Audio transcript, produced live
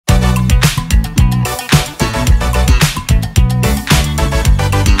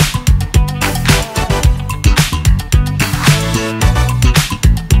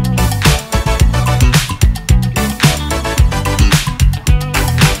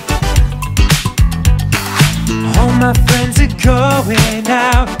going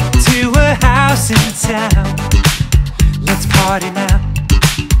out to a house in town. Let's party now.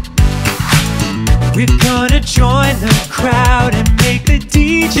 We're gonna join the crowd and make the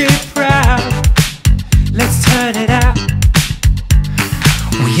DJ proud. Let's turn it out.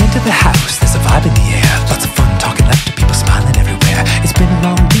 We enter the house, there's a vibe in the air. Lots of fun talking laughter, people smiling everywhere. It's been a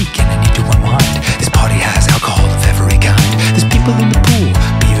long week and I need to unwind. This party has alcohol of every kind. There's people in the pool,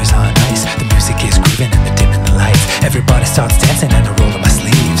 beers on ice. The music is grooving and they're dimming the lights. Everybody starts dancing and I roll up my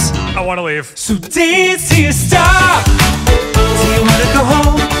sleeves. I wanna leave. So dance till you stop. Do you wanna go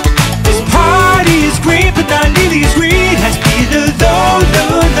home? This party is great, but not nearly as great as being alone, no,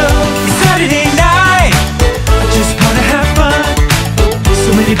 no. It's Saturday night, I just wanna have fun. So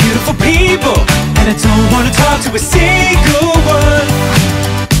many beautiful people, and I don't wanna talk to a single one.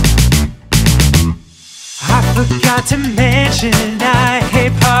 I forgot to mention I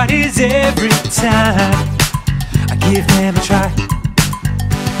hate parties every time I give them a try.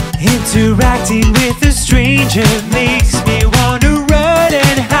 Interacting with a stranger makes me wanna run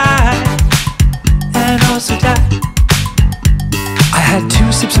and hide, and also die. I had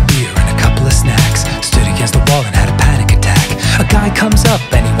 2 sips of beer and a couple of snacks. Stood against the wall and had a panic attack. A guy comes up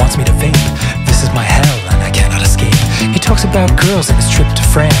and he wants me to vape. This is my hell and I cannot escape. He talks about girls and his trip to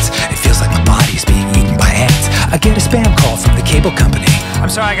France. It feels like my body's being eaten by ants. I get a spam call from the cable company. I'm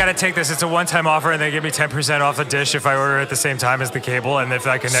sorry, I gotta take this. It's a one-time offer, and they give me 10% off the dish if I order at the same time as the cable, and if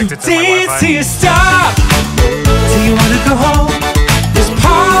I connect it to my dance Wi-Fi. till you stop. Do you wanna go home? This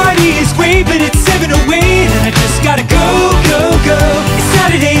party is great, but it's 7:08, and I just gotta go, go, go. It's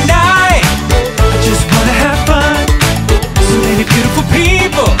Saturday night, I just wanna have fun. So many beautiful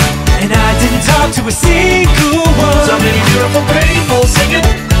people, and I didn't talk to a single one. So many beautiful people singing.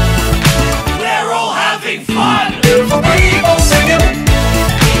 We're all having fun. Beautiful people singing.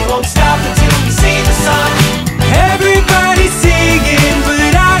 Won't stop until we see the sun. Everybody's singing,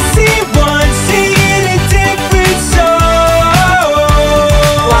 but I see one singing a different song.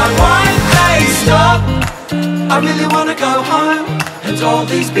 Why they stop? I really wanna go home. And all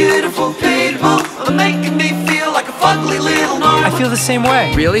these beautiful people are making me feel like a fugly little gnome. I feel the same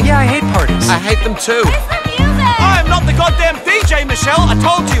way. Really? Yeah, I hate parties. I hate them too. I am not the goddamn DJ, Michelle. I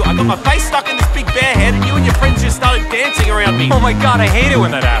told you, I got my face stuck in this big bear head and you and your friends just started dancing around me. Oh my god, I hate it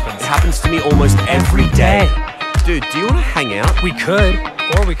when that happens. It happens to me almost every day. Dude, do you want to hang out? We could,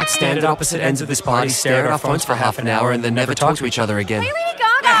 or we could Stand at opposite ends of this party, stare at our phones for half an hour, and then never talk to each other again.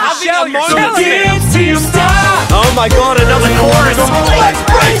 Having a So moment. dance till you stop. Oh my god, another chorus! Let's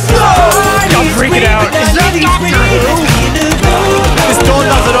break slow! I'm freaking out. Is that Doctor Who? This door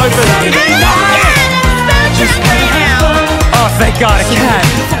doesn't open! Just wanna have fun. Oh, thank god, a cat.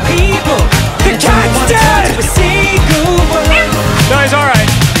 People, The cat's dead!